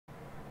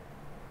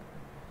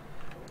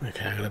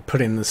Okay, I'm going to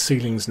put in the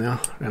ceilings now,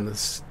 and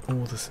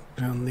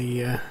on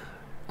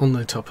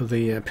the top of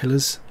the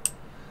pillars.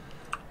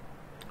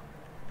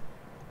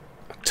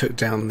 I took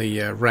down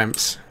the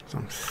ramps, so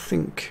I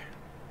think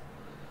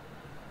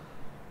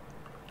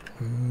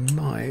I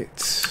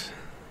might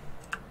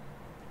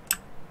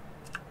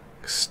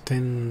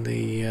extend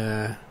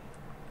the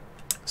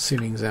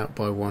ceilings out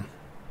by one.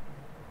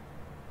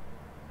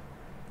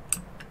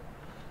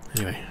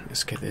 Anyway,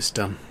 let's get this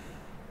done.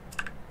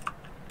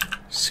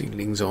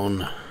 Ceilings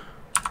on.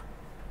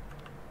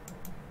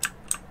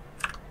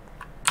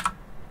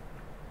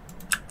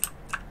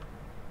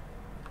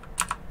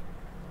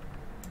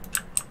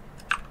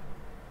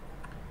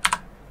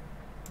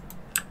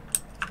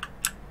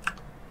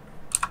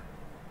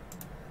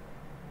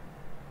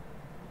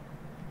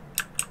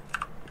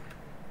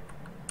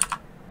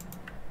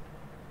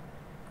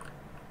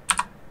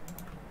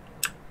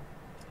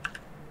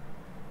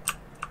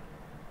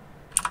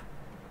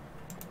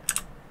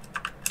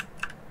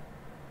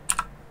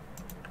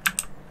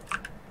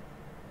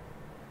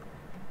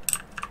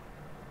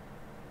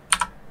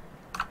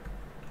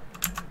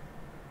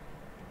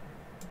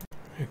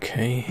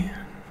 Okay,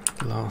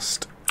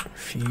 last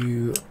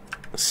few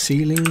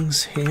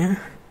ceilings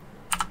here.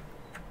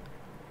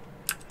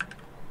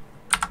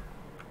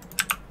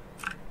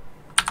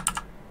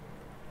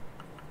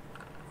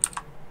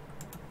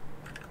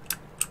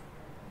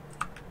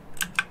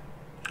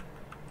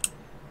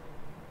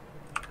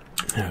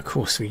 Now, of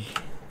course, we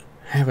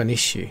have an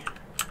issue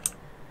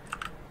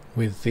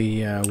with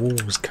the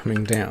walls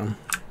coming down.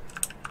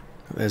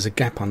 There's a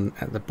gap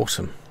at the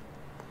bottom,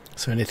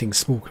 so anything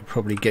small could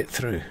probably get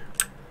through.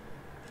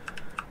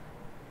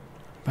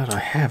 But I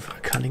have a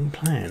cunning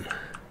plan.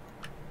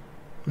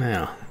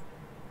 Now,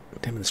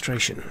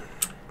 demonstration.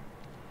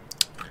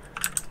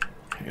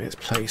 Okay, let's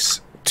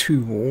place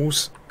 2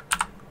 walls.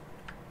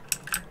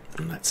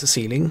 And that's a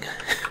ceiling.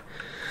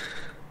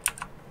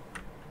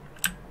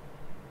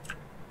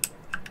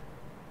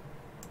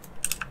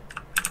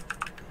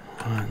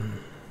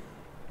 One.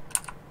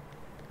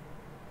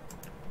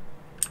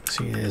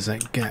 See, there's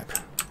that gap.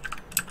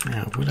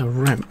 Now, will a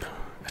ramp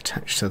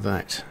attach to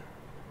that?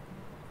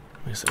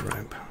 Where's the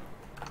ramp?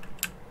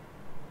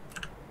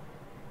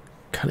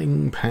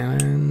 Cunning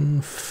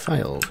plan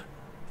failed.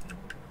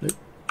 Nope.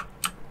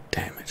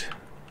 Damn it.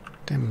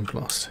 Damn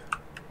blast.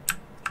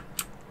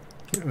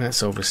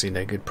 That's obviously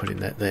no good putting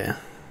that there.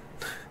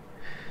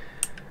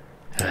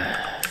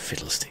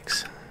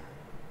 Fiddlesticks.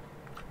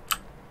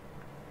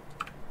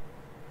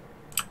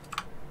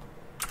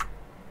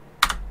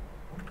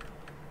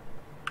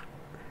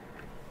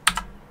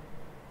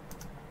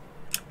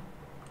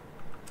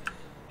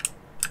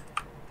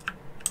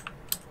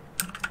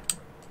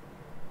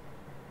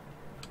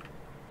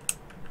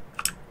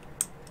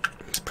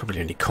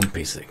 Probably only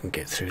compies that can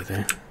get through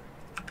there.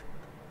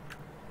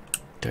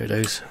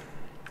 Dodos,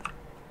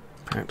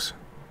 perhaps.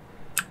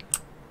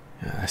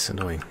 Yeah, that's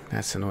annoying.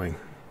 That's annoying.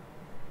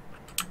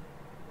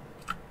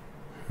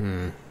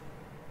 And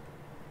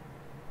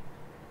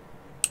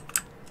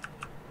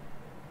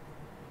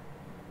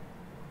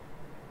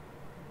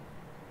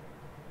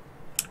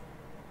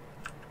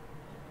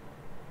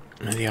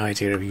the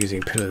idea of using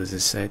pillars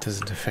is it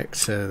doesn't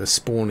affect the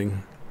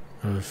spawning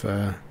of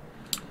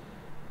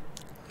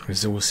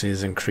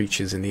resources and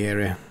creatures in the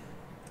area.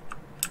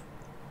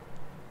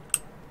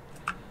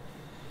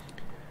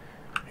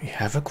 We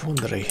have a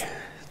quandary.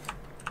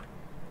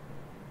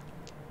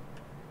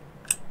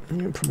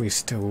 It'll probably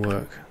still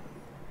work.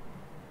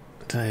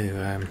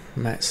 Though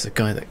Matt's the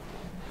guy that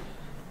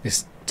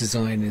this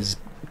design is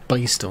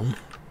based on.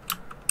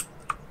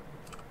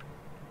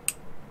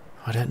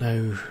 I don't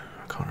know,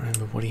 I can't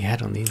remember what he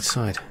had on the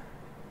inside.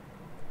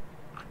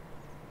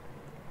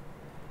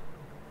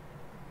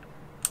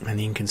 And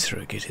the Incan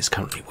surrogate is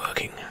currently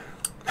working.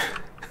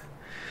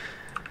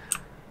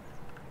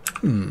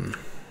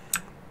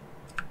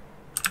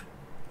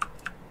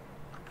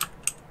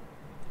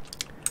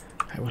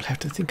 I will have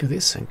to think of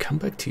this and come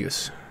back to you.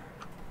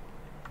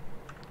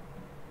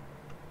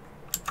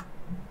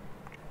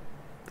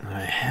 I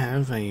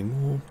have a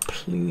more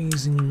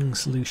pleasing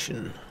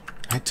solution.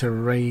 I had to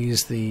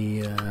raise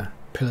the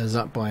pillars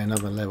up by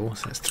another level,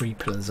 so that's 3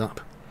 pillars up.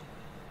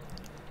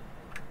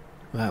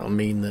 That'll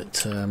mean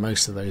that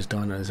most of those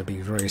dinos will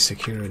be very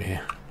secure in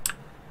here.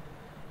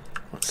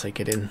 Once they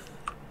get in,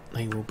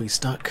 they will be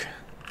stuck.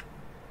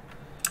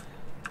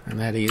 And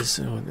that is,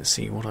 let's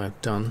see what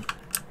I've done.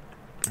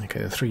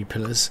 Okay, the 3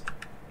 pillars,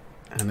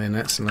 and then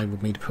that's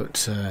enabled me to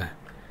put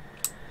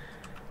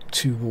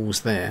 2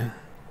 walls there,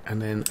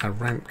 and then a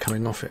ramp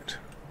coming off it.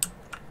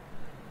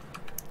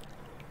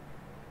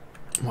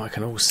 What I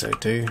can also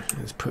do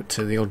is put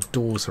the odd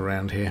doors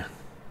around here.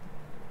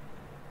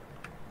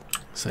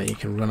 So you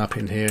can run up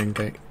in here and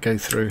go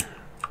through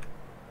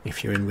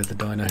if you're in with the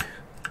dino.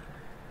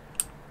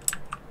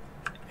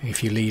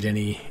 If you lead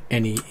any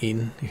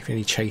in, if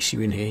any chase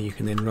you in here, you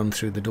can then run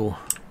through the door.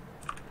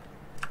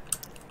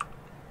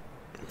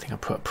 I think I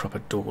put proper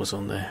doors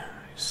on there,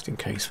 just in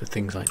case for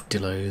things like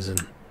dillos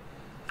and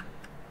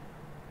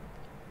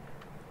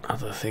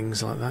other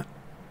things like that.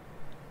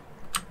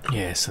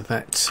 Yeah, so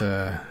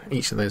that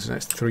each of those,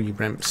 that's 3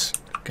 ramps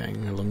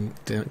going along,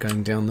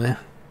 going down there.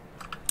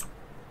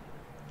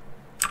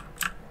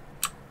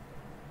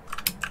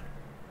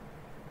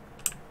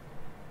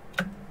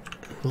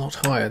 A lot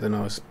higher than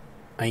I was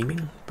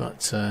aiming,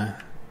 but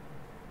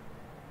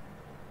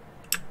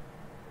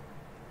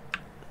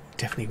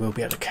definitely will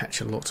be able to catch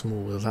a lot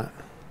more with that.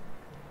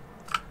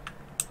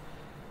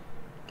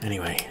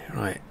 Anyway,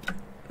 right,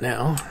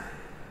 now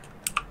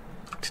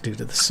to do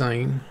the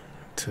same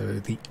to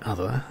the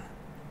other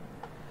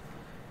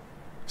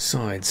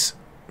sides.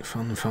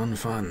 Fun, fun,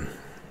 fun.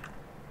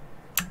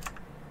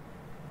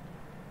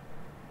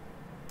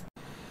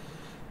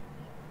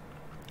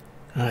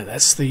 Alright,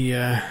 that's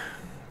the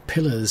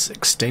pillars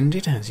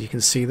extended, as you can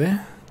see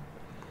there,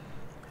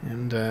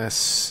 and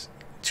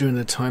during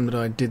the time that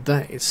I did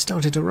that, it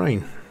started to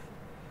rain,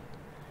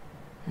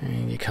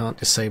 and you can't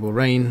disable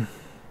rain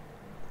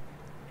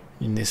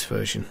in this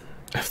version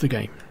of the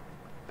game.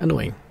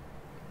 Annoying.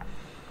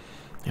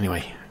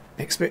 Anyway,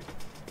 next bit,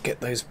 get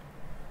those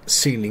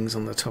ceilings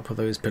on the top of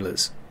those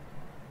pillars.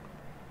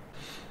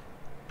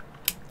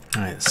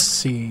 Alright, the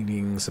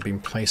ceilings have been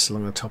placed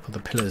along the top of the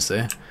pillars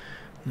there.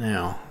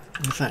 Now,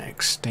 with that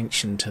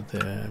extension to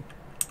the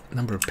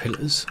number of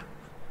pillars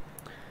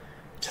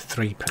to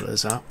 3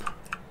 pillars up,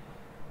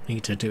 I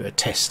need to do a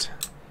test.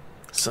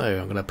 So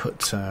I'm going to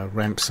put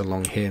ramps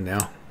along here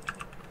now.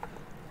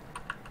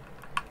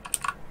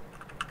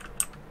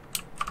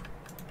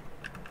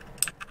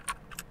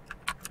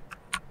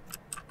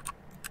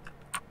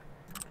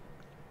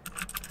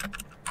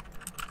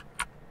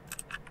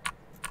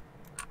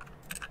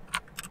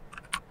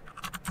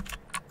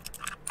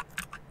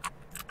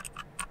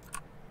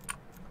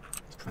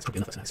 That's not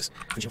good enough, that's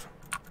finish off.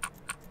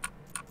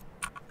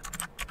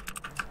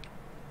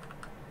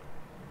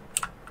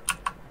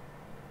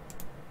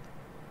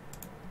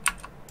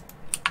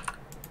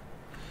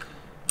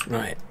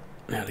 Right,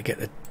 now to get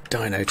the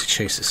dino to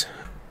chase us.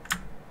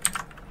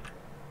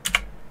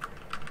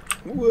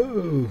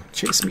 Whoa,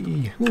 chase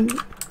me, whoa,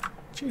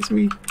 chase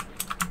me.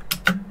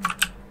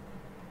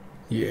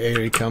 Yeah,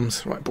 here he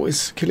comes. Right,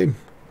 boys, kill him,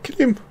 kill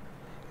him.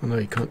 Oh no,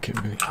 you can't kill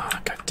him. Ah, oh,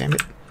 god damn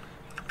it,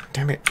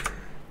 damn it.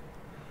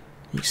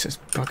 Useless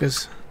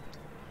buggers.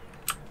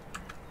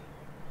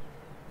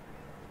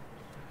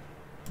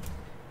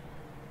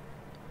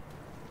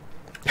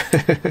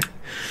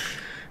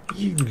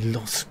 You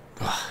lost.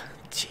 Oh,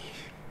 gee.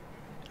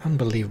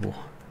 Unbelievable.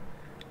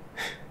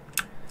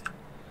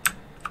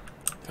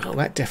 Oh,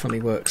 that definitely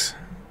works.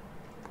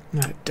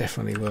 That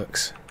definitely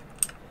works.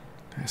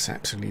 That's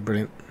absolutely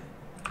brilliant.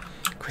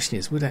 Question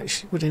is, would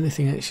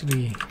anything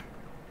actually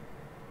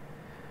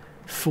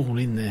fall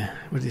in there?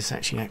 Would this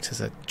actually act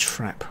as a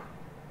trap?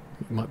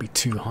 It might be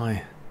too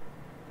high.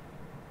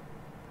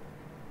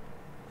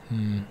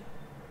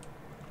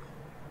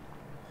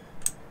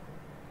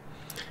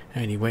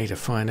 Only way to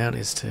find out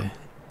is to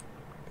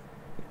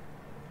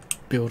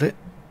build it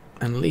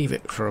and leave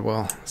it for a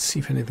while. See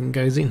if anything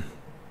goes in.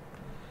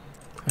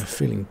 I have a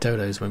feeling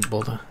dodos won't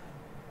bother.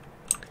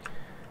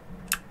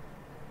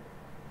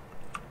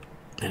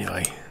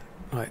 Anyway,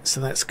 right, so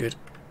that's good.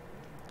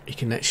 You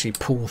can actually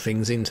pull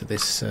things into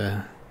this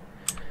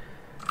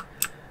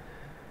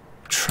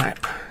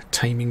trap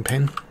taming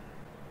pen.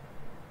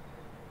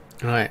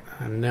 Right,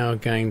 I'm now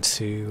going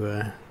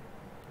to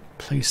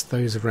place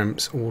those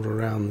ramps all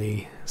around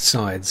the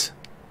sides,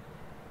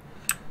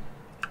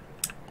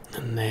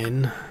 and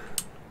then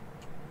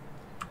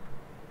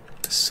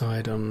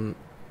decide on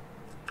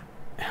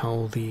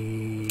how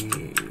the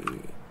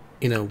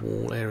inner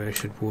wall area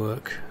should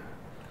work.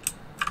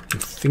 I'm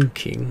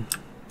thinking,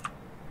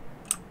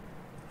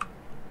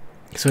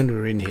 because when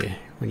we're in here,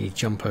 when you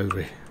jump over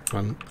it,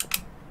 and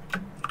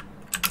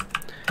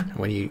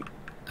when you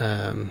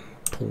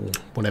pull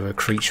whatever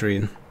creature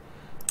in,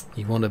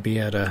 you want to be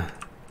able to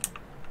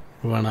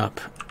run up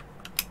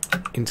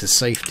into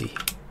safety.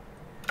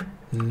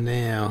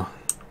 Now,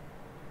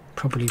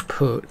 probably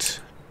put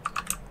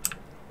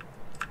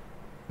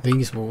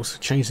these walls,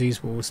 change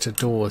these walls to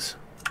doors.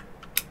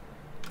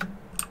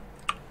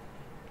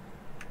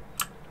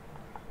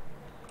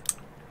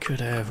 Could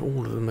have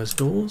all of them as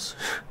doors,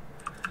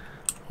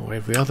 or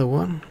every other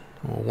one,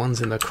 or one's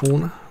in the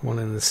corner, one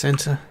in the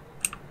centre.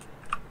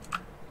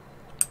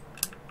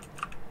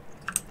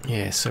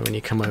 Yeah, so when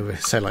you come over,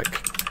 say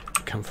like,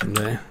 come from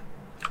there,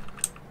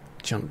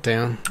 jump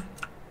down.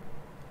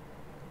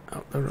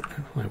 Oh, well, it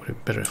would have been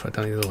better if I'd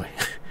done it the other way.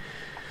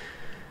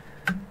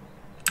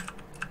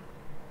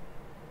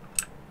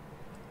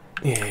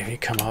 Yeah, if you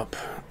come up,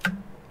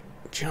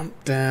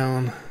 jump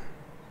down,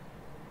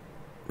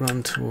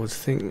 run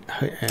towards,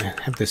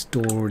 have this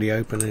door already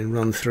open and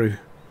run through.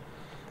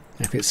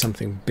 If it's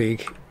something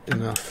big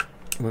enough,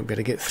 you won't be able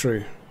to get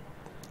through.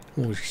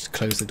 Or just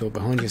close the door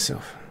behind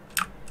yourself.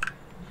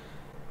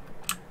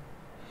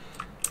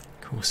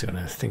 Of course, we're going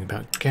to have a thing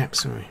about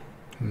gaps, aren't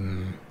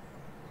we?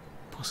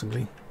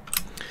 Possibly.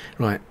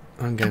 Right,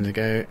 I'm going to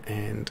go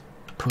and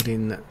put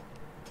in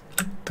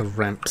the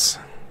ramps.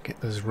 Get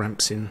those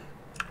ramps in.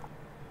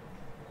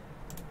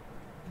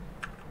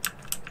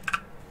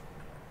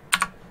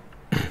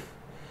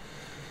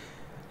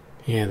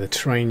 Yeah, the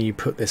terrain you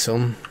put this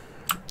on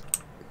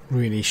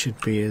really should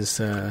be as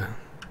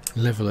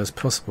level as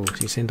possible, so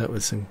you end up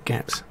with some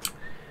gaps.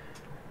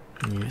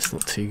 Yeah, it's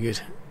not too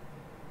good.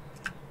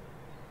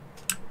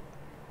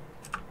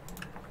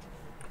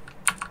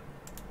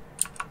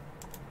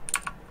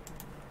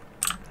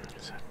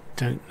 So I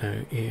don't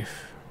know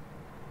if...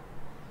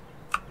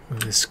 will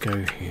this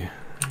go here?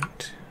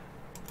 Right.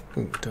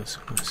 Oh, it does.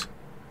 Nice.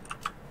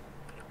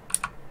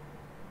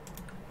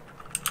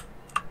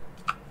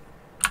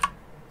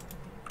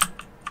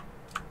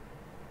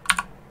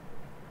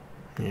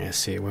 Yeah,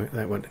 see,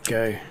 that won't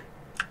go.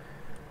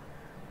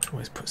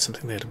 Always put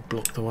something there to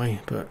block the way,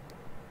 but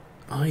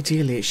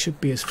ideally it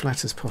should be as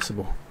flat as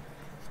possible.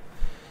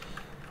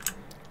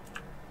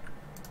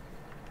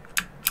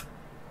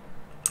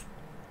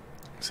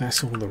 So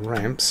that's all the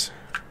ramps.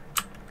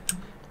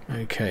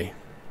 Okay.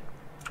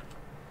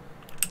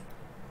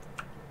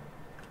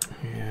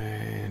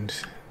 And...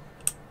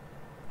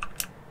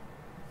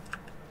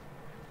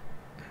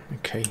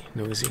 okay,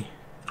 noisy.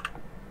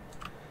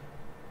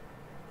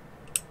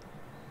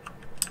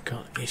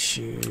 Got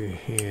issue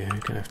here. I'm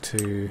gonna have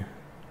to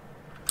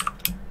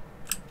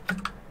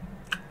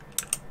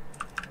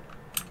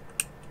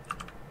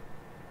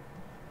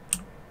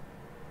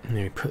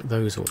now put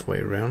those all the way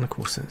around. Of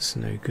course, that's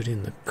no good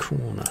in the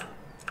corner.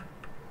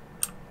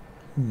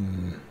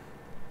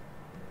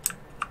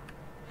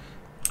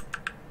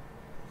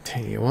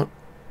 Tell you what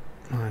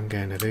I'm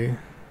going to do.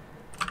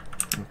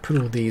 I'll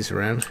put all these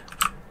around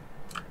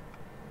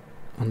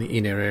on the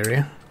inner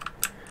area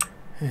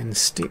and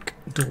stick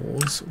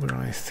doors where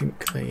I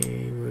think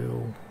they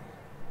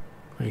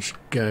should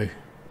go.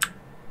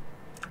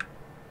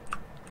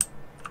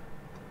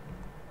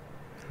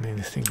 And then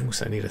the thing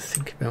also I need to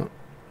think about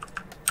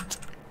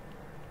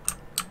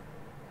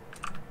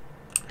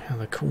how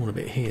the corner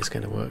bit here is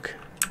going to work.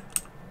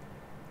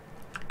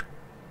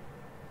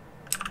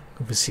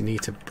 Obviously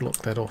need to block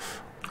that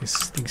off.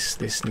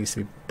 This needs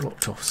to be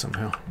blocked off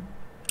somehow.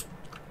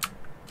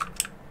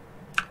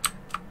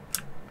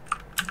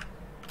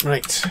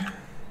 Right.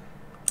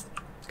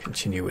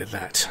 Continue with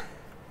that.